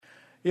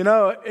You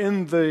know,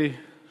 in the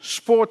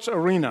sports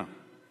arena,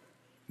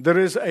 there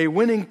is a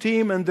winning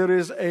team and there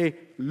is a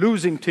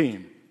losing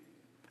team.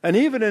 And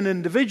even in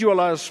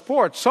individualized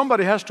sports,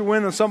 somebody has to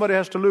win and somebody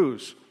has to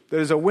lose. There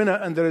is a winner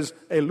and there is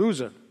a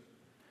loser.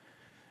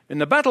 In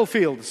the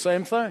battlefield, the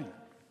same thing.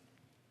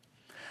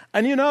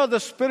 And you know,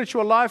 the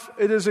spiritual life,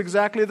 it is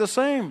exactly the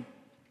same.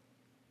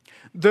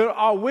 There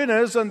are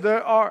winners and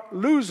there are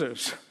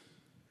losers.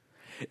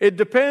 It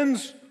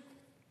depends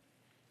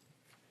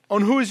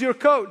on who is your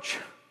coach,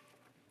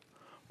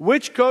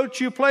 which coach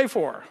you play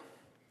for.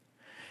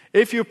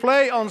 If you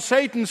play on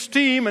Satan's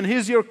team and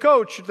he's your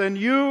coach, then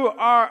you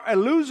are a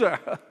loser.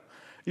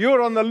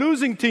 You're on the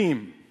losing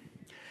team.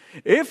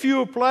 If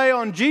you play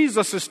on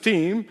Jesus'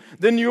 team,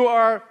 then you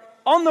are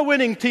on the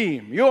winning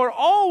team. You're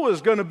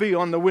always going to be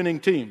on the winning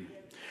team.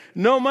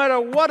 No matter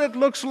what it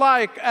looks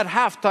like at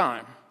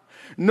halftime.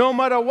 No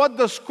matter what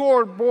the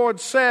scoreboard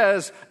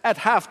says at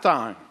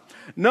halftime.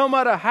 No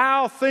matter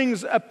how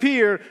things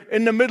appear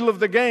in the middle of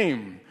the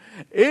game.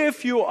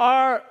 If you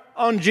are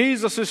on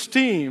Jesus'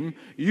 team,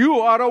 you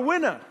are a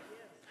winner.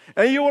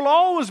 And you will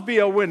always be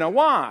a winner.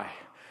 Why?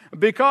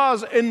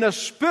 Because in the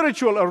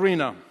spiritual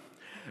arena,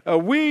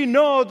 we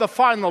know the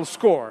final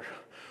score.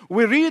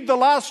 We read the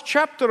last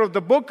chapter of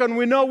the book and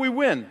we know we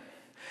win.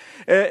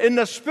 In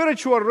the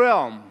spiritual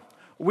realm,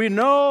 we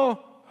know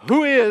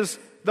who is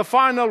the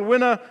final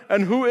winner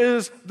and who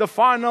is the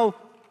final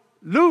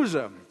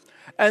loser.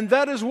 And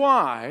that is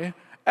why,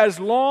 as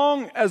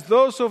long as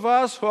those of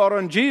us who are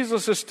on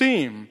Jesus'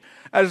 team,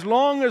 as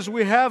long as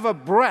we have a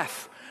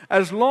breath,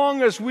 as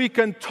long as we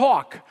can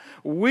talk,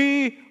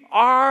 we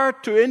are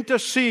to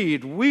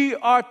intercede, we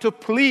are to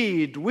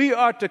plead, we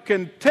are to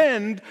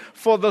contend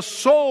for the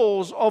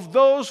souls of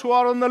those who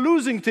are on the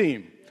losing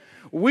team.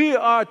 We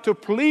are to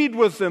plead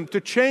with them to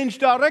change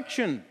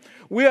direction.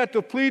 We are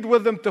to plead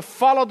with them to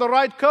follow the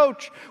right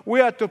coach.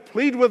 We are to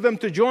plead with them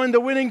to join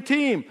the winning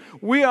team.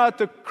 We are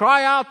to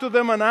cry out to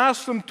them and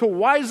ask them to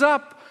wise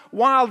up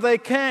while they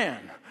can.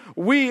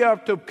 We are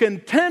to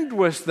contend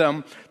with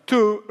them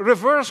to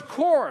reverse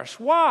course.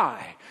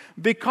 Why?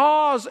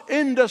 Because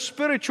in the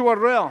spiritual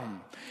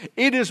realm,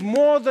 it is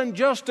more than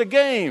just a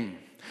game.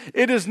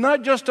 It is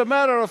not just a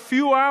matter of a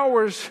few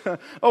hours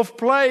of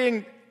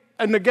playing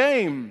in the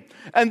game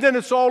and then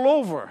it's all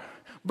over.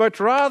 But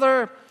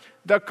rather,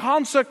 the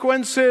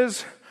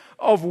consequences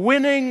of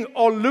winning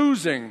or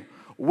losing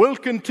will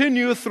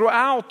continue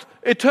throughout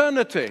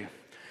eternity.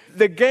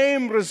 The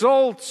game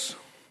results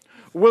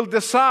will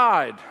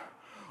decide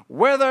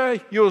whether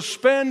you'll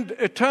spend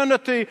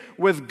eternity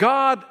with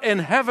God in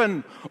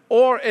heaven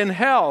or in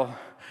hell.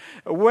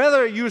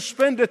 Whether you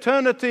spend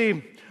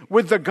eternity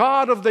with the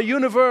God of the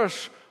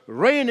universe,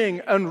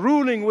 reigning and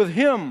ruling with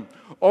Him,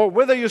 or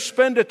whether you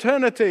spend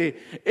eternity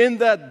in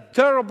that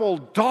terrible,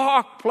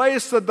 dark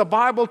place that the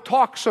Bible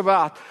talks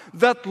about,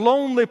 that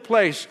lonely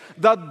place,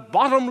 that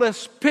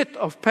bottomless pit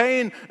of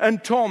pain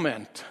and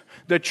torment.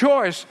 The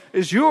choice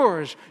is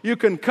yours. You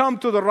can come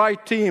to the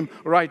right team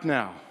right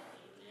now.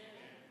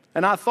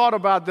 And I thought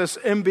about this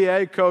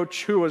NBA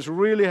coach who was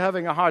really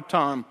having a hard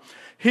time.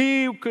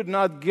 He could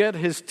not get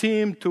his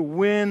team to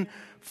win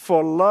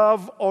for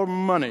love or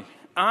money.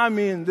 I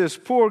mean, this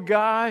poor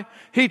guy,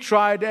 he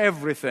tried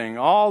everything.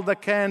 All the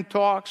canned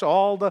talks,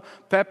 all the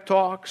pep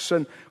talks.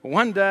 And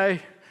one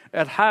day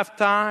at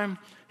halftime,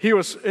 he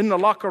was in the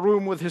locker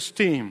room with his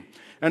team.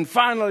 And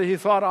finally, he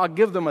thought, I'll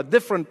give them a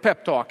different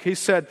pep talk. He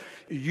said,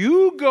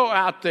 you go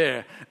out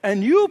there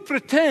and you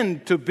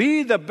pretend to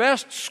be the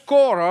best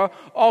scorer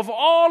of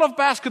all of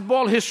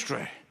basketball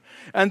history.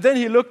 And then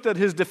he looked at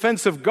his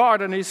defensive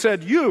guard and he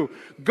said, you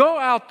go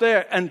out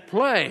there and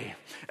play.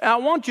 And I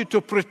want you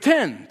to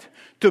pretend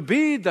to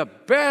be the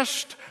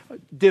best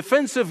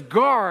defensive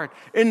guard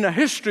in the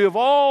history of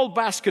all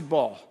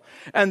basketball.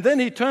 And then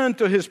he turned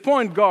to his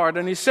point guard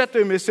and he said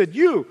to him, he said,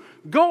 you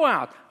go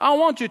out. I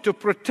want you to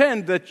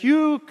pretend that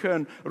you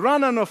can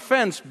run an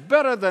offense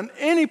better than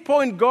any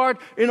point guard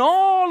in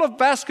all of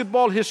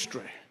basketball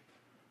history.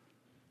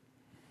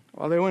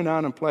 Well, they went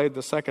out and played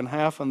the second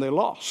half and they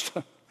lost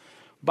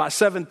by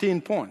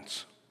 17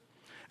 points.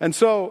 And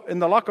so in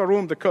the locker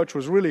room, the coach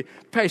was really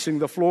pacing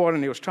the floor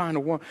and he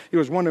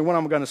was wondering what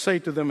I'm going to say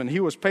to them. And he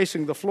was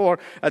pacing the floor.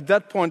 At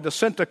that point, the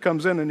center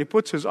comes in and he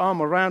puts his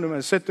arm around him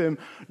and said to him,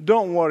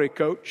 don't worry,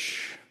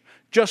 coach.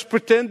 Just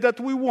pretend that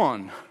we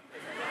won.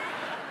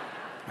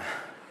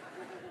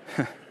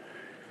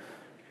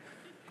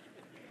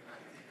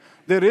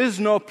 There is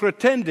no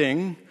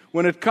pretending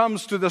when it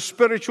comes to the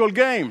spiritual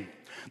game.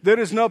 There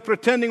is no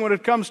pretending when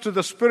it comes to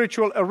the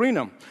spiritual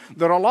arena.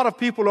 There are a lot of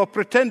people who are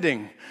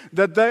pretending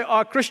that they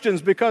are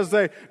Christians because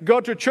they go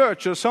to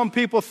church. Or some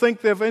people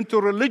think they're into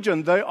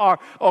religion. They are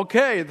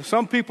okay.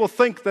 Some people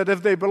think that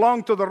if they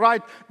belong to the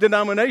right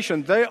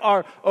denomination, they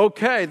are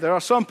okay. There are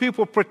some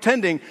people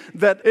pretending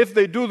that if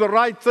they do the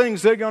right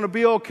things, they're going to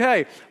be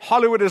okay.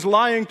 Hollywood is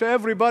lying to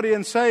everybody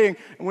and saying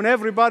when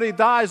everybody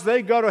dies,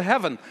 they go to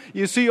heaven.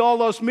 You see all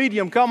those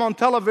mediums come on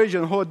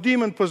television who are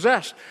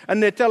demon-possessed,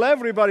 and they tell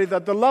everybody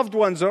that the loved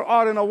ones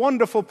are in a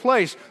wonderful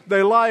place.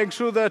 They're lying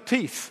through their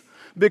teeth.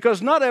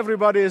 Because not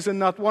everybody is in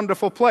that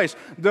wonderful place.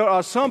 There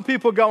are some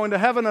people going to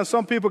heaven and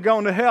some people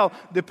going to hell,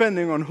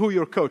 depending on who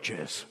your coach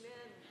is.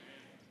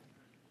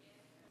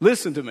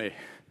 Listen to me.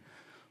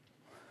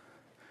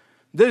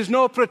 There's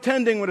no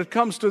pretending when it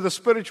comes to the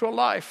spiritual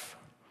life.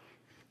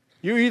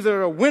 You're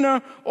either a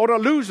winner or a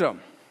loser.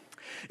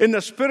 In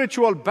the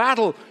spiritual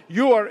battle,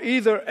 you are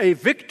either a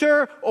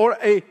victor or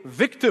a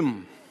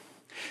victim.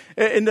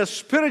 In the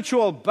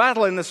spiritual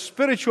battle, in the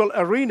spiritual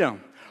arena,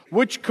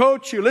 which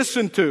coach you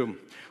listen to,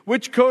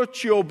 which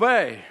coach you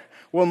obey,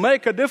 will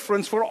make a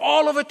difference for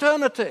all of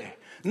eternity,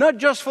 not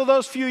just for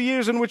those few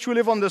years in which we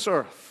live on this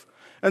earth.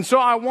 And so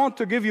I want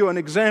to give you an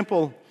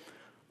example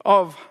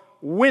of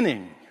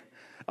winning,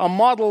 a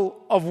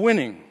model of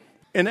winning.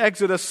 In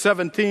Exodus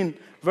 17,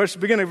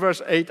 beginning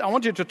verse 8, I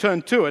want you to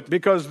turn to it,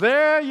 because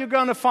there you're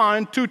going to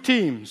find two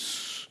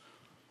teams,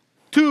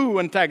 two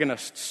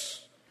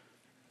antagonists,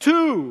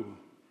 two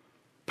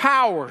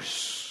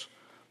powers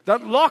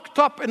that locked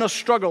up in a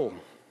struggle.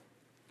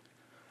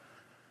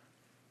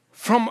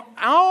 From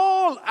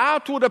all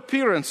outward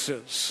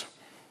appearances,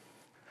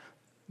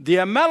 the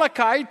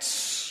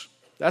Amalekites,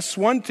 that's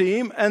one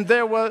team, and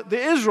there were the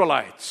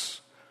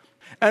Israelites.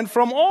 And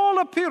from all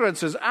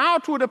appearances,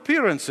 outward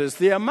appearances,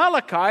 the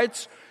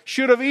Amalekites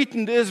should have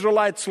eaten the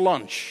Israelites'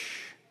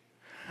 lunch.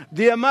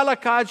 The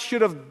Amalekites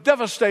should have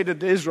devastated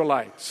the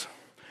Israelites.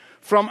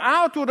 From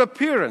outward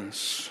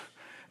appearance,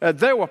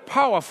 they were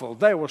powerful,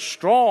 they were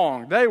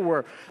strong, they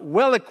were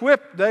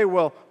well-equipped, they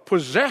were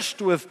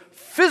possessed with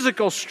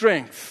physical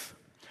strength.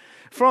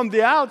 From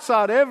the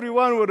outside,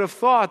 everyone would have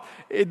thought,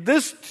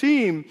 this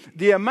team,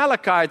 the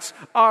Amalekites,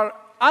 are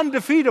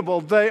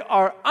undefeatable, they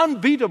are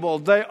unbeatable,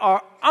 they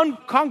are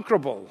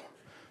unconquerable.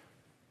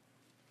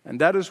 And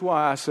that is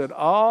why I said,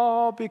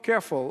 be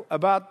careful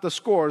about the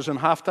scores in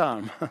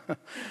halftime.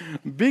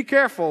 Be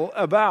careful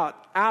about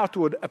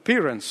outward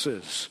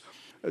appearances.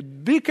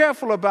 Be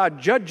careful about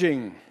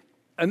judging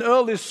an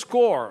early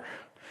score.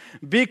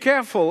 Be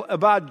careful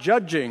about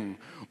judging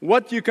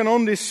what you can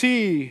only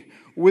see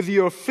with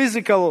your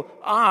physical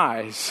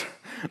eyes.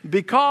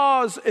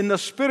 Because in the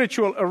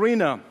spiritual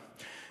arena,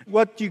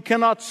 what you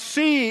cannot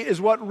see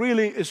is what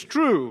really is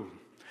true.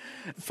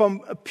 From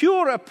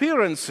pure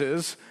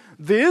appearances,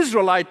 the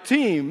Israelite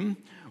team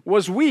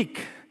was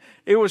weak.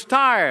 It was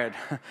tired.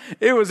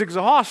 It was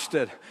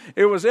exhausted.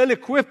 It was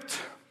ill-equipped.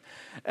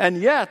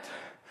 And yet,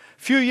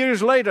 a few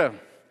years later,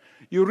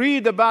 you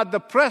read about the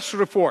press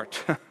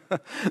report.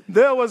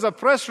 There was a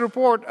press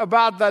report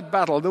about that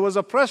battle. There was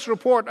a press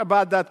report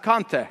about that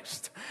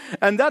context.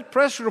 And that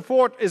press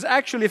report is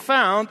actually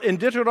found in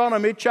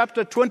Deuteronomy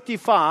chapter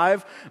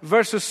 25,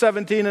 verses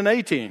 17 and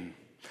 18.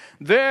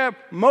 There,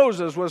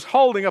 Moses was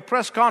holding a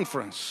press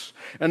conference,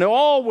 and they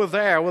all were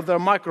there with their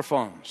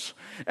microphones.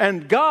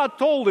 And God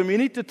told him, you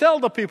need to tell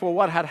the people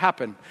what had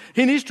happened.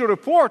 He needs to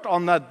report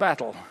on that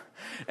battle.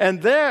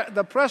 And there,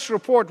 the press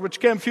report, which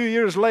came a few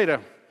years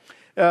later,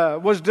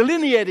 was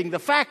delineating the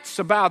facts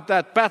about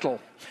that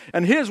battle.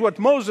 And here's what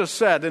Moses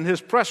said in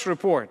his press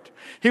report.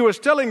 He was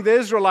telling the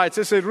Israelites,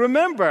 he said,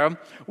 remember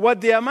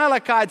what the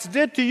Amalekites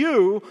did to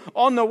you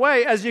on the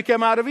way as you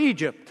came out of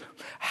Egypt.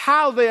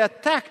 How they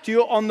attacked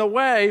you on the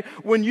way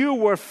when you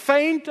were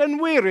faint and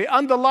weary.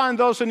 Underline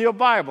those in your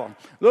Bible.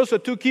 Those are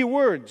two key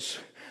words.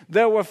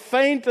 They were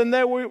faint and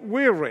they were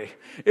weary.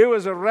 It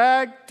was a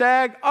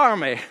ragtag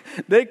army.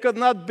 They could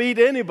not beat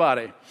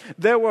anybody.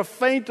 They were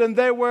faint and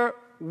they were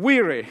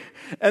weary.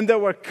 And they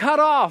were cut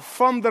off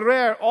from the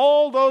rear,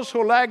 all those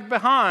who lagged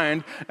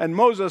behind. And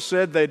Moses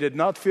said they did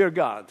not fear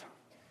God.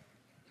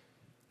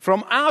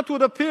 From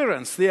outward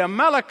appearance, the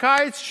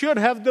Amalekites should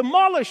have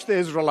demolished the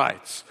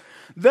Israelites.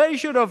 They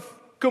should have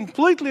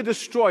completely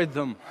destroyed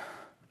them.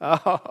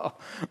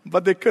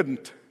 But they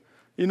couldn't.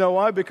 You know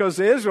why? Because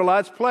the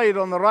Israelites played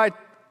on the right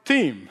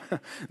team.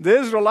 The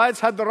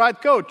Israelites had the right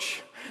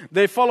coach.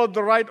 They followed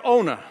the right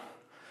owner.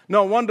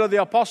 No wonder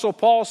the Apostle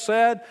Paul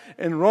said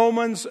in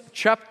Romans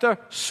chapter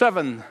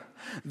 7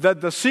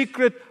 that the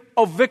secret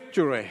of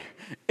victory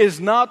is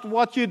not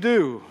what you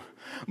do,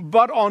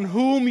 but on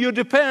whom you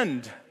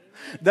depend.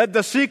 That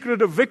the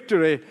secret of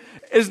victory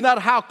is not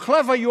how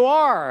clever you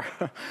are,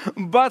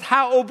 but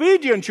how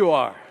obedient you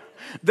are.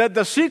 That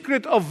the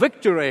secret of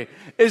victory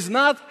is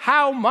not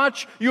how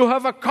much you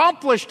have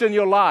accomplished in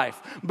your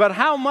life, but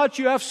how much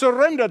you have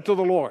surrendered to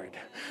the Lord.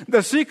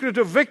 The secret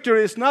of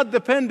victory is not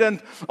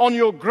dependent on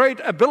your great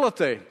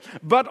ability,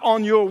 but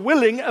on your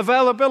willing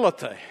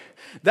availability.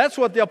 That's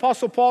what the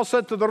Apostle Paul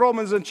said to the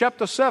Romans in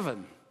chapter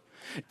 7.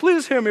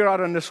 Please hear me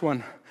out on this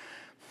one.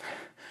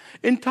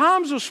 In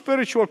times of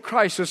spiritual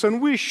crisis,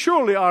 and we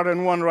surely are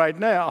in one right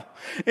now,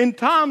 in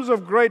times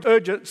of great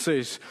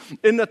urgencies,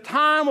 in the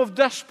time of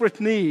desperate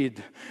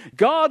need,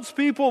 God's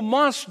people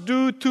must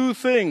do two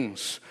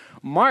things.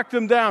 Mark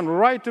them down,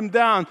 write them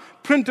down,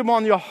 print them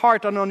on your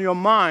heart and on your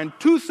mind.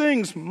 Two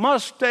things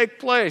must take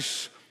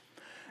place.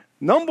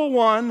 Number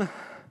one,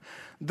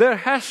 there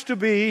has to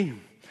be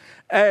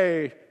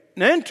an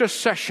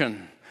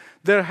intercession.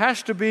 There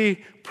has to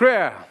be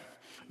prayer.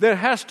 There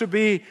has to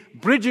be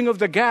bridging of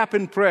the gap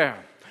in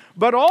prayer.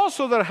 But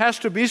also there has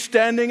to be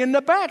standing in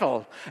the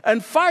battle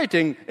and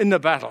fighting in the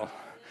battle.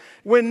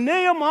 When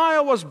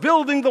Nehemiah was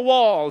building the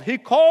wall, he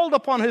called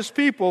upon his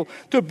people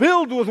to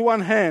build with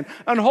one hand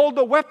and hold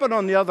the weapon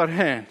on the other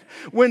hand.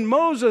 When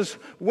Moses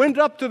went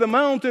up to the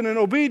mountain in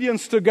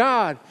obedience to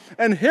God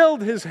and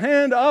held his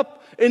hand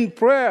up in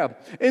prayer,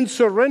 in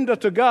surrender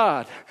to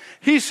God,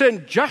 he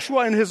sent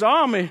Joshua and his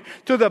army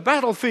to the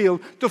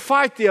battlefield to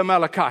fight the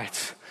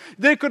Amalekites.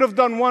 They could have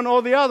done one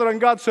or the other, and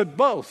God said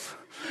both.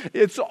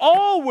 It's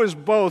always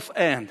both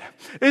and.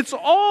 It's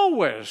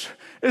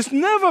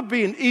never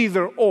been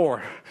either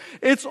or.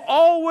 It's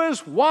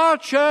always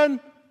watch and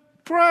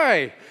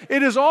pray.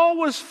 It is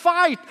always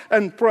fight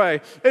and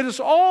pray. It is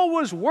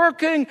always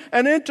working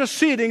and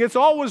interceding. It's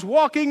always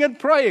walking and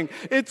praying.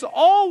 It's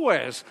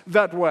always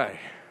that way.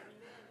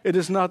 It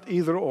is not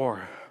either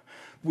or.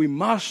 We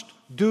must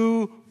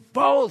do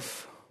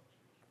both.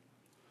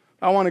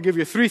 I want to give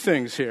you 3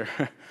 things here.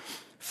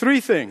 3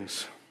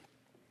 things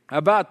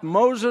about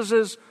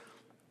Moses'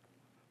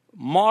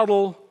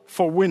 model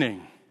for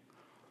winning.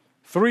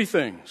 3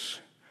 things.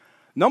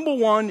 Number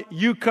 1,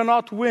 you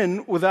cannot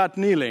win without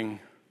kneeling.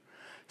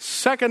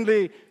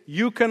 Secondly,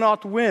 you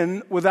cannot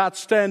win without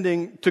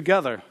standing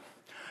together.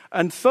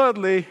 And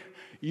thirdly,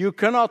 you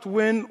cannot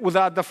win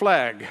without the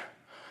flag.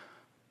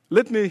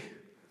 Let me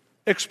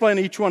explain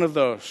each one of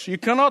those. You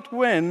cannot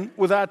win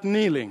without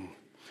kneeling.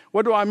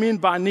 What do I mean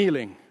by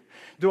kneeling?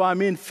 Do I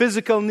mean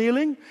physical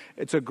kneeling?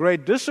 It's a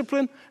great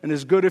discipline, and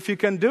it's good if you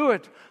can do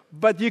it.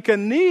 But you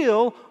can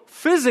kneel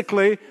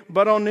physically,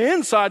 but on the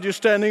inside you're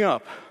standing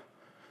up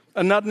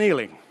and not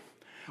kneeling.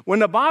 When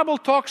the Bible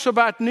talks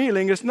about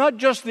kneeling, it's not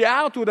just the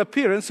outward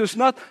appearance. It's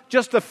not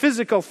just a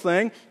physical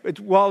thing.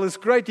 It's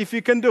great if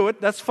you can do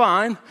it. That's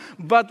fine.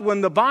 But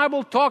when the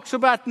Bible talks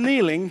about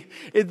kneeling,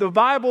 the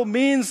Bible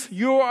means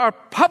you are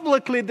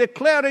publicly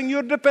declaring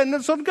your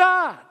dependence on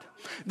God.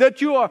 That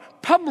you are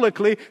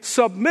publicly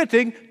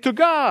submitting to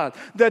God.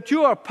 That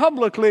you are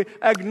publicly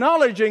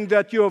acknowledging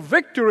that your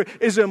victory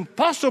is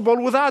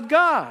impossible without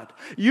God.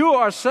 You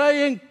are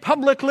saying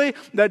publicly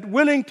that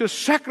willing to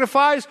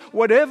sacrifice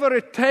whatever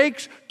it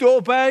takes to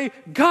obey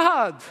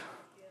God.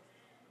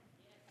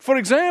 For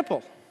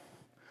example,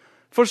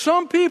 for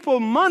some people,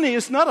 money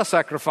is not a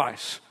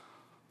sacrifice.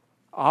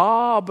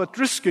 But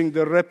risking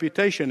their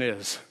reputation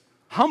is.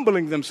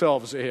 Humbling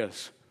themselves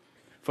is.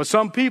 For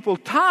some people,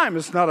 time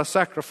is not a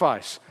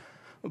sacrifice,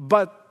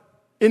 but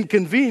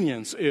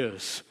inconvenience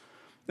is.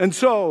 And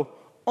so,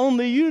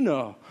 only you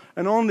know,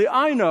 and only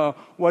I know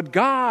what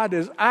God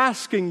is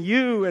asking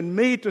you and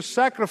me to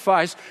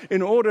sacrifice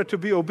in order to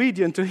be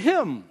obedient to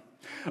Him.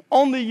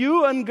 Only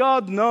you and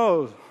God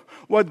know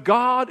what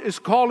God is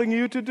calling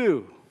you to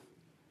do.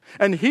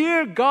 And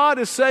here God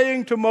is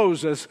saying to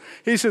Moses,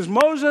 He says,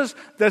 Moses,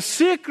 the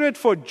secret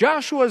for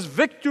Joshua's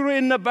victory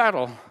in the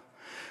battle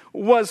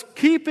was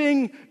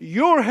keeping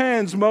your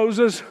hands,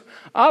 Moses,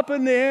 up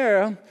in the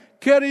air,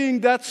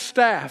 carrying that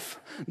staff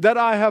that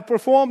I have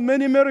performed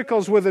many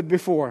miracles with it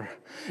before.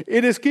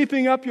 It is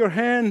keeping up your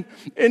hand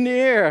in the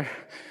air.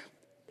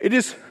 It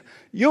is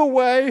your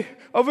way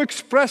of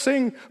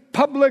expressing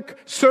public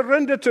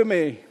surrender to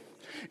me.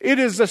 It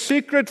is the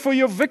secret for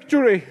your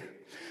victory,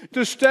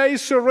 to stay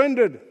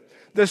surrendered.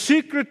 The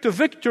secret to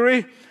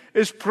victory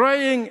is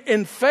praying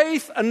in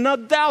faith and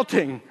not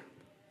doubting.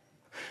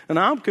 And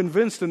I'm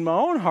convinced in my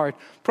own heart,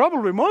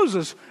 probably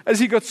Moses, as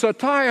he got so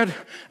tired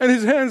and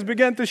his hands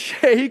began to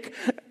shake,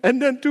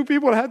 and then 2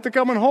 people had to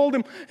come and hold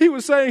him, he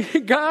was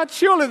saying, God,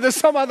 surely there's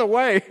some other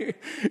way.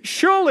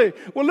 Surely.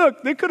 Well,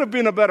 look, there could have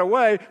been a better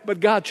way, but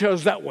God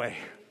chose that way.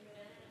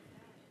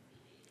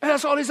 And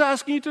that's all He's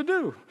asking you to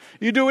do.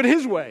 You do it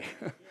His way,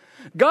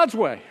 God's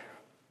way.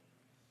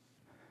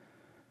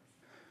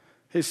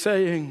 He's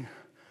saying,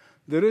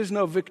 there is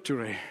no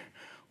victory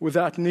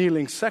without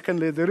kneeling.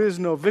 Secondly, there is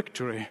no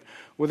victory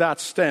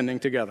without standing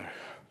together.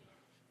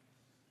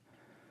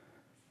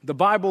 The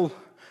Bible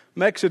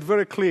makes it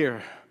very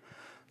clear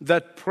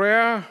that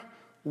prayer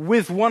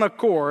with one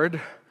accord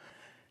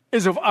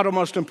is of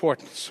uttermost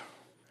importance.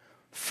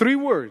 3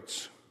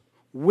 words,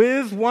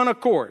 with one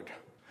accord.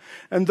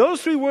 And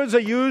those 3 words are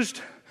used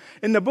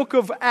in the book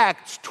of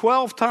Acts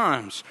 12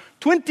 times,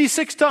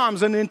 26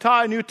 times in the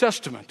entire New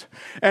Testament.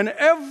 And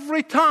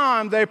every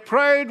time they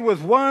prayed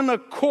with one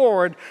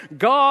accord,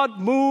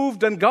 God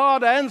moved and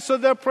God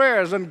answered their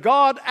prayers and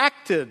God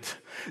acted.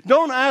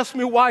 Don't ask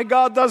me why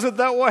God does it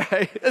that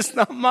way. It's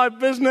not my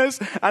business,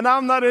 and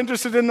I'm not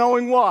interested in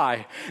knowing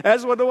why.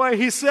 That's the way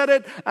He said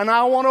it, and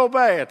I want to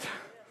obey it.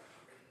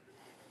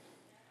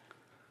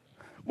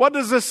 What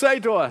does this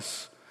say to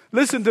us?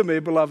 Listen to me,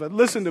 beloved.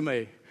 Listen to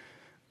me.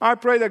 I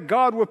pray that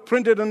God will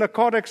print it in the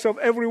cortex of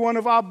every one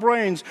of our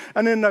brains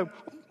and in the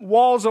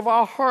walls of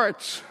our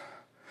hearts.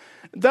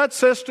 That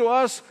says to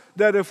us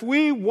that if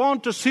we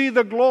want to see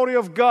the glory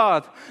of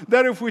God,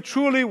 that if we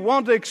truly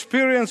want to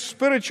experience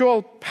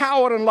spiritual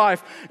power in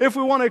life, if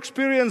we want to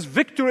experience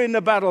victory in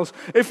the battles,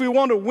 if we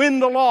want to win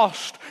the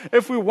lost,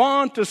 if we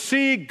want to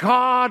see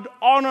God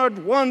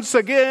honored once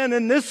again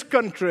in this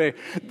country,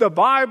 the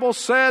Bible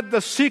said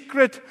the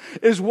secret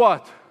is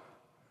what?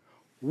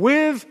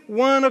 with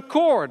one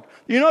accord.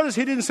 You notice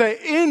he didn't say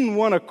in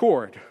one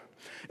accord.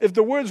 If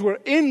the words were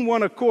in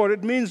one accord,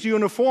 it means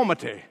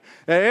uniformity.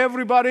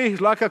 Everybody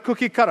like a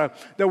cookie cutter,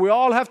 that we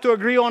all have to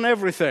agree on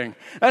everything.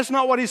 That's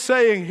not what he's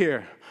saying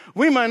here.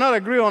 We might not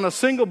agree on a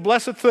single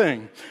blessed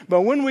thing,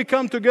 but when we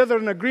come together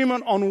in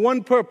agreement on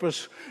one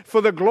purpose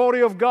for the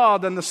glory of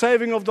God and the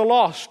saving of the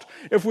lost,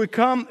 if we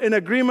come in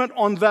agreement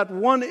on that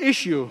one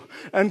issue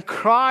and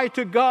cry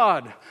to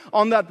God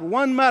on that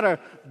one matter,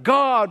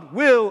 God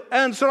will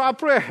answer our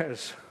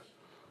prayers.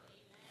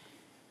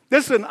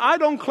 Listen, I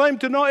don't claim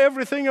to know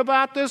everything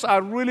about this. I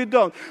really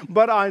don't.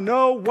 But I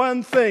know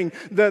one thing,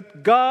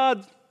 that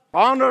God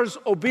honors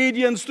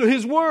obedience to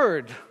His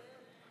Word.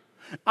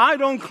 I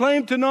don't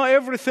claim to know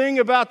everything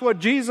about what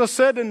Jesus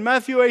said in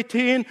Matthew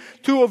 18,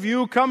 two of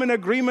you come in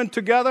agreement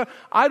together.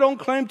 I don't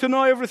claim to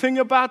know everything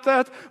about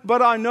that,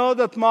 but I know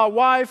that my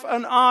wife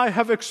and I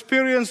have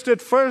experienced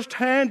it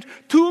firsthand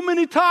too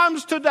many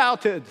times to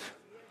doubt it.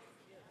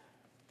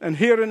 And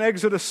here in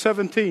Exodus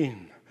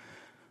 17,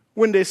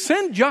 when they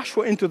sent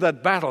Joshua into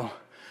that battle,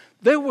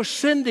 they were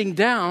sending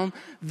down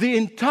the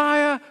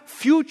entire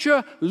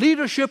future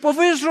leadership of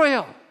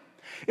Israel.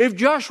 If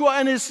Joshua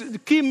and his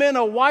key men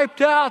are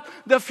wiped out,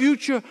 the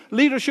future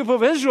leadership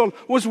of Israel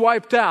was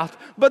wiped out.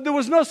 But there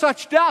was no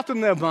such doubt in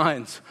their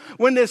minds.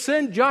 When they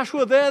sent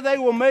Joshua there, they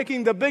were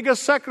making the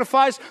biggest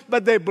sacrifice,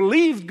 but they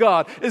believed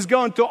God is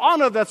going to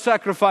honor that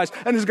sacrifice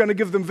and is going to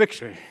give them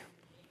victory.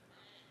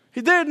 He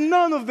did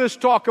none of this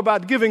talk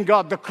about giving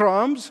God the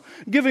crumbs,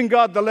 giving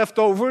God the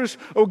leftovers,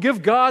 or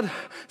give God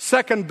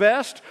second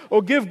best,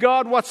 or give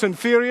God what's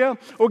inferior,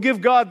 or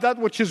give God that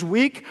which is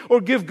weak, or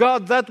give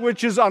God that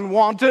which is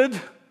unwanted.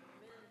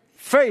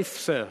 Faith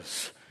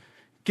says,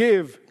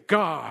 give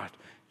God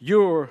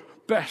your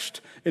best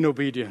in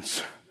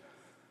obedience.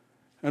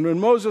 And when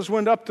Moses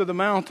went up to the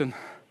mountain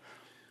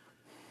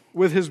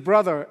with his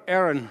brother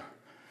Aaron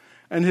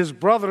and his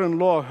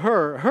brother-in-law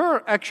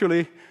Hur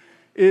actually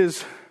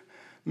is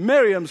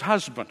Miriam's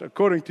husband,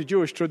 according to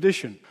Jewish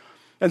tradition.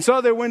 And so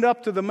they went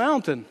up to the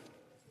mountain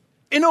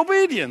in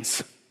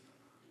obedience.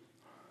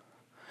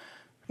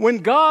 When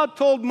God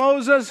told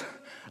Moses,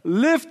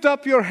 lift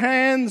up your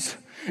hands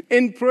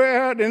in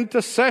prayer and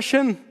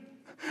intercession,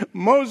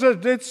 Moses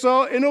did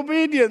so in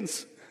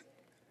obedience.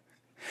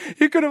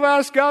 He could have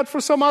asked God for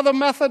some other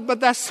method, but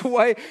that's the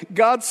way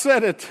God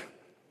said it.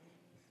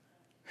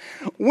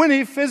 When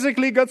he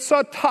physically got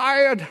so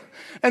tired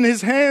and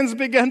his hands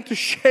began to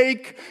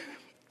shake,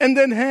 and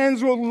then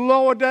hands will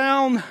lower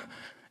down,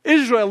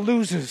 Israel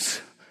loses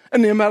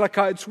and the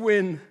Amalekites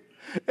win.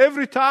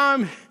 Every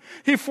time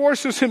he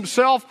forces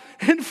himself,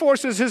 he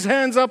forces his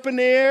hands up in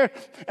the air,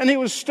 and he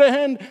would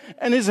stand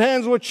and his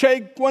hands would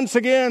shake once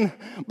again.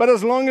 But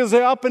as long as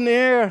they're up in the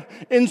air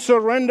in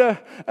surrender,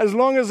 as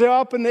long as they're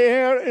up in the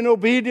air in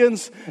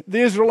obedience,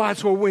 the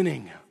Israelites were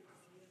winning.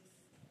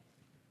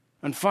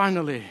 And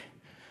finally,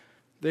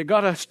 they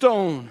got a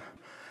stone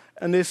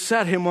and they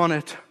set him on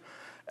it.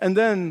 And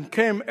then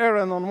came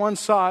Aaron on one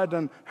side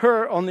and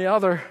Hur on the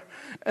other.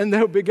 And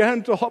they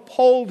began to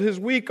uphold his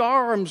weak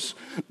arms.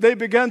 They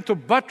began to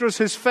buttress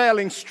his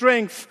failing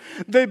strength.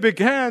 They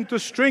began to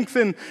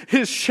strengthen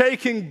his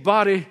shaking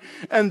body.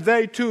 And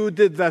they too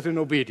did that in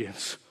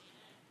obedience.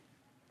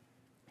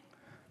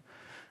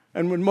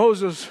 And when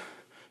Moses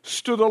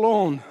stood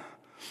alone,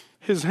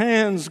 his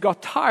hands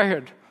got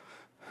tired.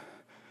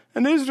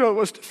 And Israel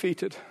was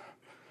defeated.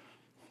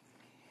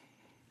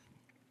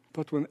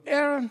 But when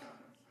Aaron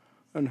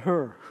and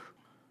Hur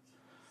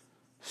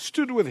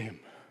stood with him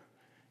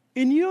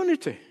in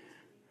unity,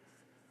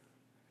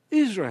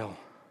 Israel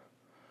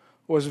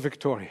was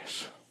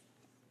victorious.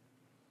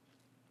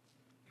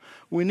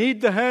 We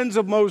need the hands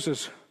of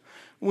Moses.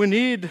 We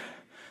need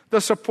the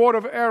support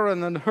of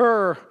Aaron and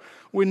Hur.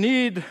 We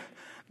need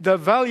the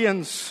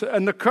valiance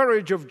and the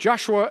courage of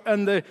Joshua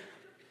and the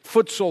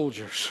foot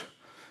soldiers.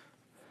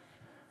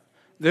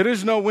 There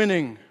is no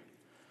winning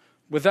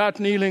without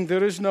kneeling.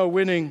 There is no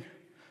winning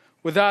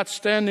without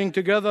standing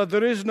together.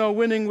 There is no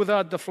winning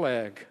without the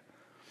flag.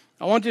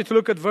 I want you to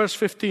look at verse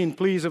 15,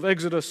 please, of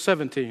Exodus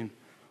 17.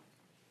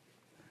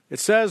 It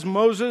says,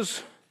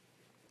 Moses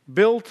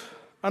built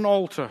an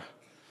altar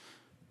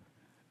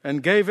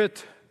and gave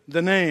it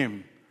the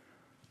name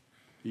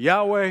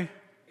Yahweh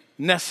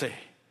Nessi,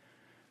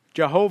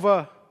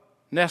 Jehovah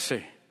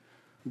Nessi.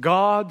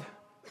 God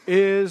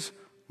is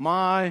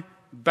my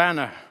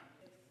banner.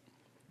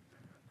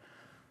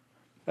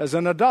 As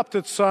an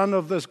adopted son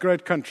of this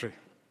great country,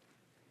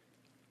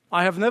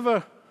 I have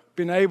never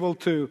been able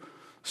to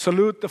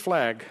salute the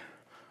flag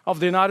of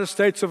the United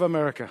States of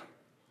America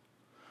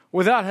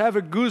without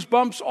having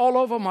goosebumps all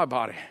over my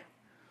body.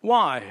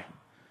 Why?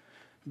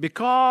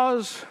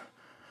 Because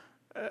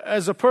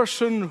as a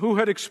person who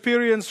had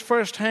experienced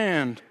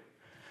firsthand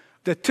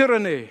the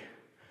tyranny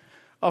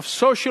of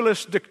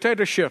socialist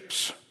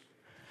dictatorships,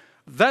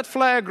 that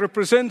flag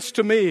represents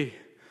to me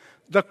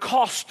the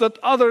cost that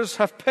others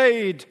have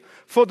paid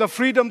for the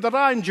freedom that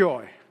I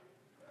enjoy.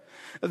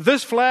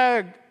 This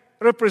flag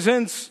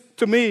represents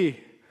to me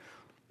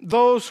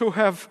those who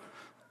have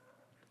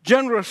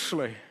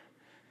generously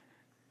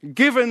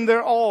given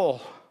their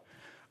all,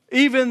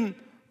 even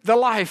the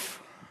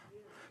life,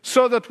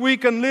 so that we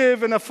can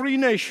live in a free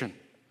nation.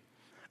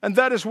 And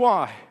that is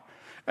why.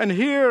 And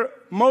here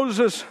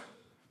Moses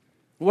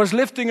was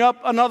lifting up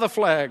another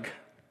flag,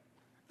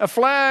 a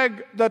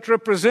flag that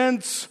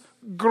represents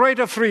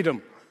greater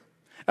freedom,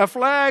 a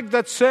flag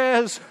that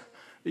says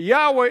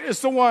Yahweh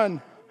is the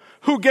one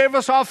who gave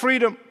us our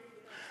freedom,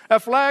 a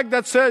flag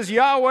that says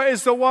Yahweh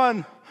is the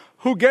one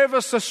who gave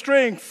us the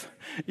strength,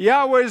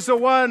 Yahweh is the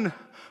one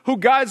who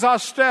guides our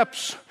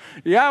steps,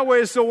 Yahweh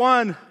is the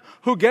one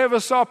who gave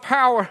us our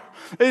power,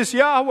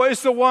 Yahweh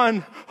is the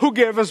one who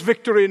gave us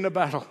victory in the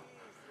battle.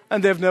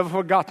 And they've never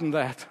forgotten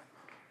that.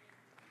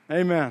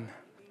 Amen.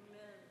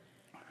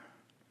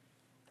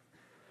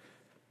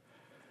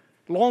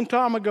 Long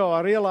time ago,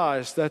 I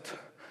realized that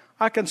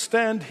I can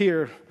stand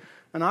here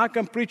and I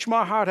can preach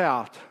my heart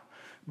out,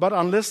 but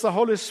unless the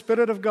Holy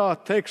Spirit of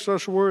God takes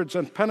those words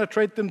and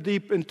penetrate them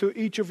deep into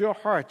each of your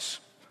hearts,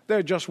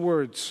 they're just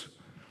words.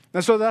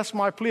 And so that's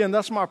my plea and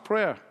that's my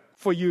prayer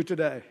for you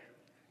today.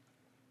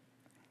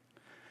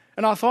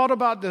 And I thought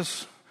about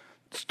this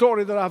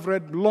story that I've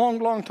read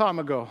long time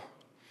ago.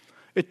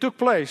 It took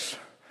place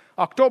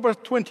October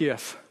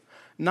 20th,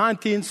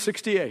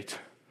 1968.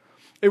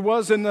 It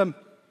was in the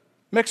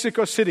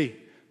Mexico City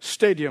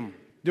Stadium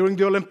during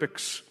the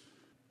Olympics.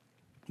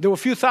 There were a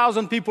few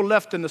thousand people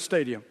left in the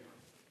stadium.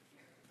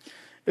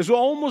 It was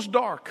almost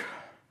dark.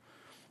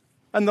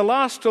 And the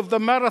last of the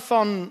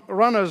marathon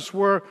runners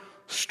were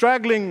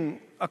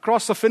straggling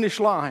across the finish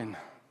line.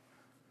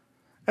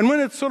 And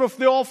when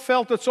they all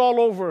felt it's all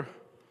over,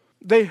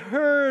 they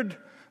heard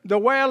the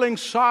wailing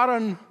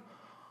siren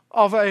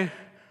of a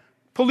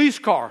police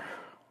car.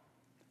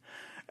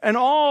 And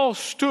all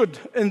stood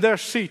in their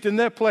seat, in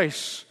their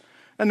place.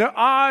 And their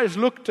eyes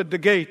looked at the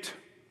gate.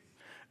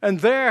 And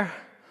there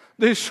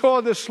they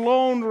saw this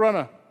lone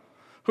runner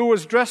who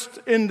was dressed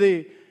in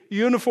the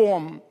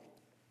uniform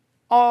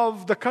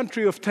of the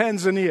country of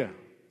Tanzania,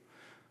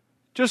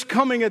 just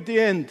coming at the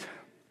end.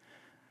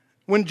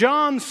 When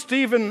John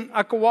Stephen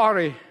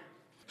Akwari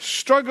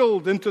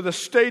struggled into the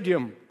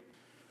stadium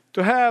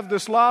to have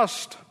this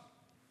last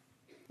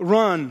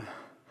run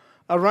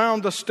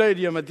around the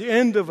stadium at the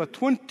end of a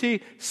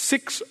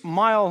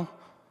 26-mile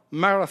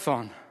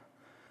marathon,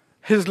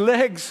 his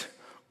legs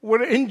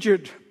were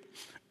injured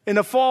in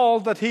a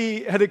fall that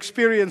he had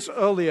experienced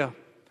earlier.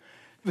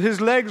 His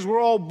legs were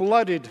all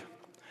bloodied.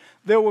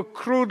 They were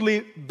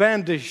crudely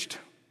bandaged.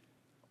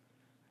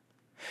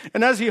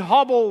 And as he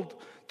hobbled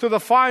to the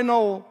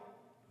final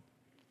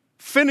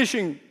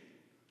finishing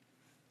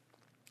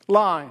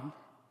line,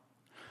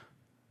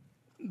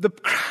 the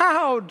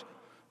crowd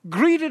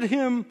greeted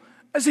him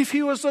as if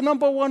he was the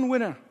number one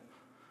winner.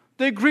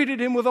 They greeted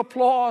him with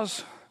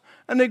applause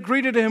and they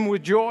greeted him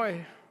with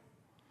joy.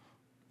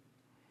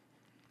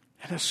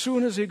 And as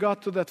soon as he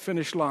got to that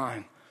finish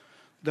line,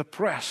 the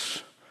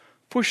press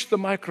pushed the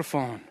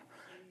microphone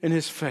in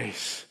his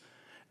face.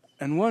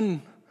 And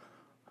one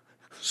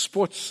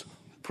sports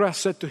press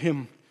said to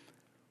him,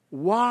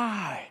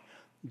 "Why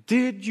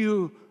did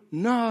you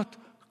not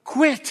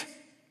quit?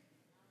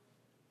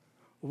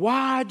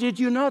 Why did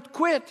you not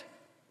quit?"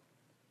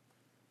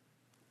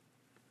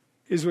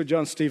 Here's what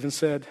John Stevens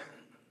said.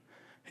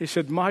 He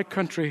said, "My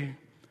country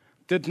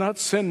did not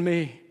send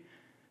me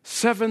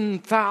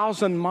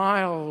 7,000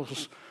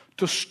 miles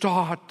to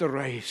start the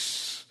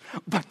race,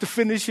 but to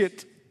finish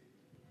it.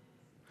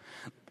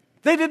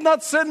 They did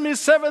not send me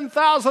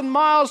 7,000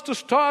 miles to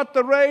start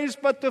the race,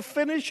 but to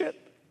finish it."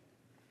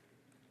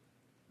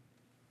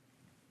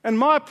 And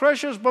my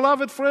precious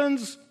beloved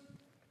friends,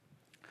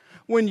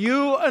 when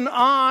you and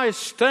I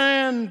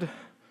stand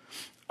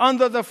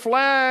under the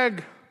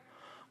flag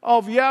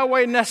of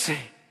Yahweh Nissi,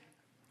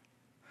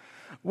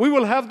 we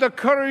will have the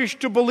courage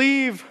to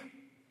believe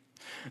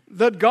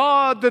that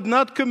God did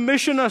not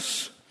commission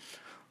us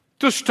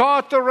to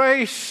start the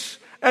race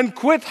and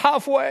quit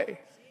halfway.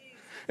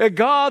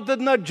 God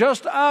did not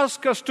just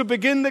ask us to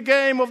begin the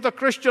game of the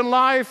Christian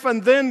life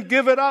and then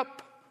give it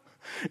up.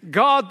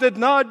 God did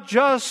not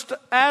just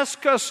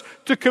ask us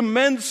to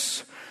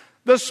commence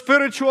the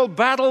spiritual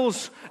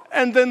battles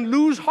and then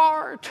lose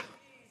heart.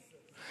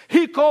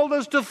 He called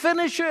us to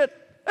finish it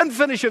and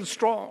finish it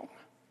strong.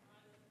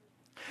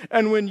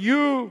 And when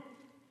you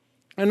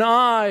and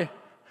I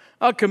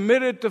are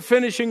committed to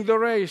finishing the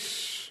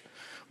race,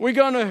 we're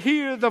going to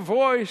hear the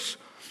voice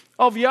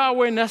of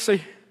Yahweh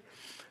Nissi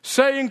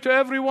saying to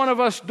every one of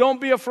us, "Don't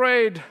be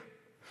afraid.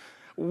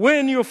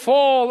 When you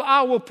fall,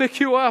 I will pick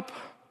you up.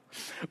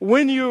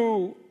 When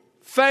you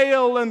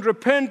fail and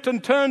repent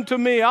and turn to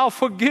me, I'll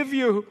forgive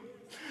you.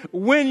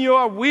 When you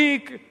are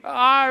weak,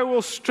 I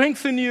will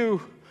strengthen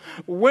you.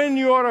 When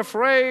you are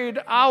afraid,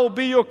 I will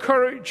be your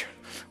courage.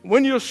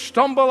 When you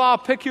stumble, I'll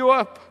pick you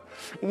up.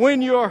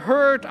 When you are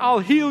hurt, I'll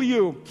heal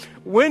you.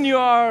 When you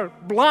are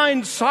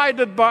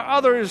blindsided by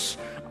others,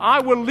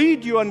 I will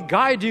lead you and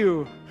guide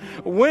you.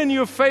 When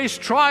you face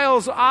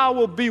trials, I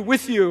will be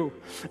with you.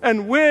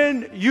 And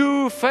when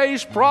you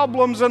face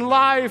problems in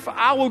life,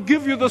 I will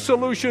give you the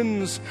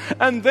solutions.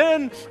 And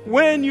then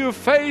when you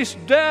face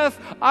death,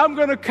 I'm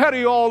going to carry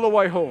you all the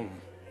way home.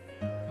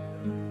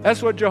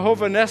 That's what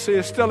Jehovah Nissi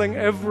is telling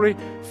every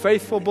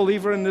faithful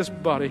believer in this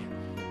body.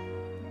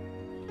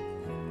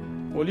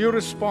 Will you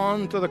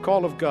respond to the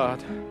call of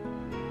God?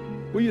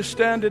 Will you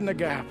stand in the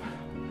gap?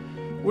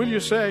 Will you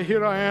say,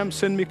 here I am,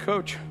 send me,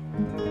 coach?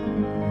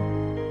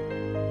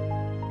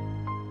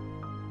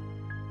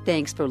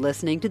 Thanks for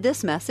listening to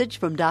this message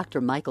from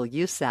Dr. Michael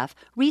Youssef,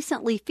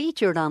 recently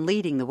featured on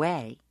Leading the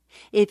Way.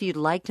 If you'd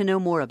like to know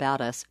more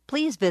about us,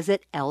 please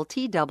visit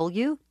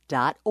ltw.org.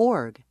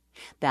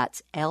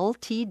 That's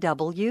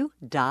ltw.org.